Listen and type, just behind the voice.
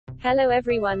Hello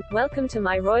everyone, welcome to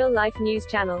my Royal Life News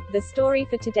channel. The story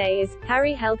for today is,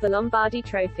 Harry held the Lombardi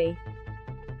Trophy.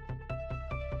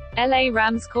 LA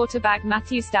Rams quarterback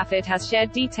Matthew Stafford has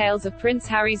shared details of Prince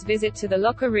Harry's visit to the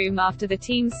locker room after the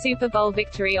team's Super Bowl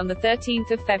victory on the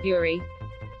 13th of February.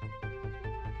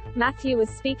 Matthew was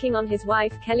speaking on his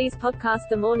wife Kelly's podcast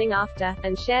the morning after,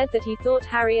 and shared that he thought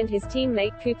Harry and his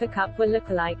teammate Cooper Kupp were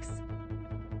lookalikes.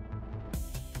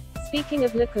 Speaking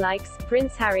of lookalikes,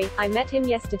 Prince Harry, I met him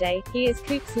yesterday, he is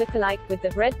Coop's lookalike, with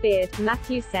the red beard,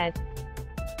 Matthew said.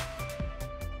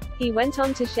 He went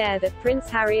on to share that Prince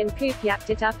Harry and Coop yapped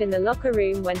it up in the locker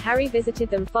room when Harry visited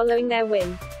them following their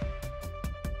win.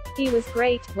 He was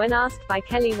great, when asked by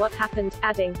Kelly what happened,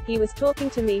 adding, he was talking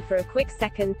to me for a quick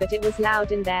second but it was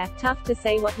loud in there, tough to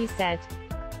say what he said.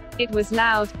 It was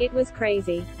loud, it was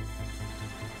crazy.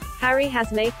 Harry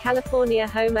has made California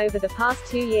home over the past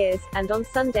 2 years, and on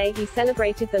Sunday he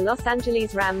celebrated the Los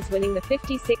Angeles Rams winning the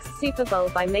 56th Super Bowl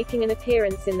by making an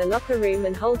appearance in the locker room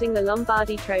and holding the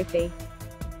Lombardi Trophy.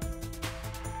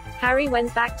 Harry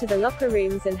went back to the locker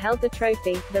rooms and held the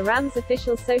trophy. The Rams'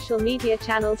 official social media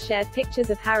channels shared pictures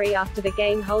of Harry after the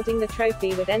game holding the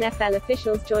trophy, with NFL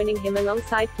officials joining him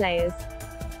alongside players.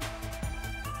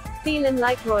 Feelin'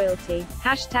 like royalty.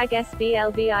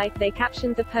 #SBLVI, they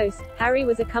captioned the post. Harry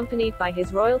was accompanied by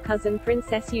his royal cousin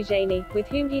Princess Eugenie, with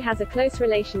whom he has a close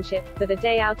relationship, for the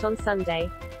day out on Sunday.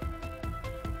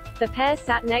 The pair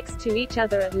sat next to each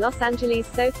other at Los Angeles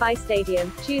SoFi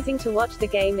Stadium, choosing to watch the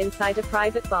game inside a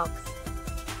private box.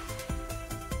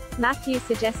 Matthew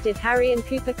suggested Harry and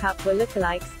Cooper Kupp were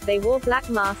lookalikes. They wore black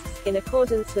masks, in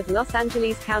accordance with Los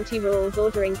Angeles County rules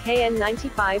ordering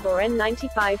KN95 or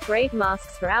N95 grade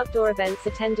masks for outdoor events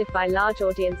attended by large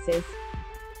audiences.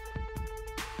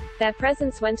 Their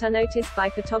presence went unnoticed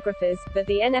by photographers, but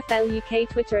the NFL UK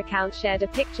Twitter account shared a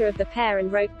picture of the pair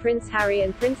and wrote Prince Harry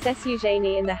and Princess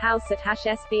Eugenie in the house at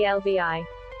 #SBLVI.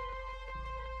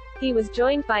 He was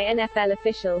joined by NFL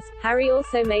officials. Harry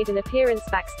also made an appearance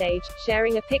backstage,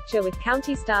 sharing a picture with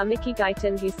County star Mickey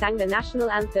Guyton, who sang the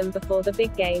national anthem before the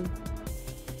big game.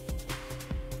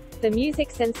 The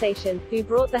music sensation, who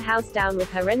brought the house down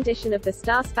with her rendition of the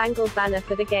Star-Spangled Banner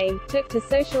for the game, took to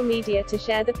social media to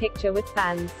share the picture with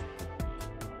fans.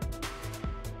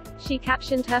 She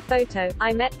captioned her photo,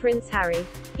 "I met Prince Harry.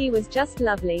 He was just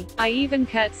lovely. I even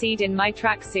curtsied in my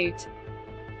tracksuit."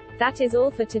 That is all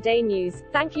for today news.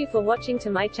 Thank you for watching to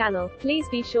my channel. Please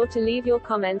be sure to leave your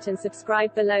comment and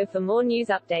subscribe below for more news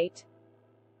update.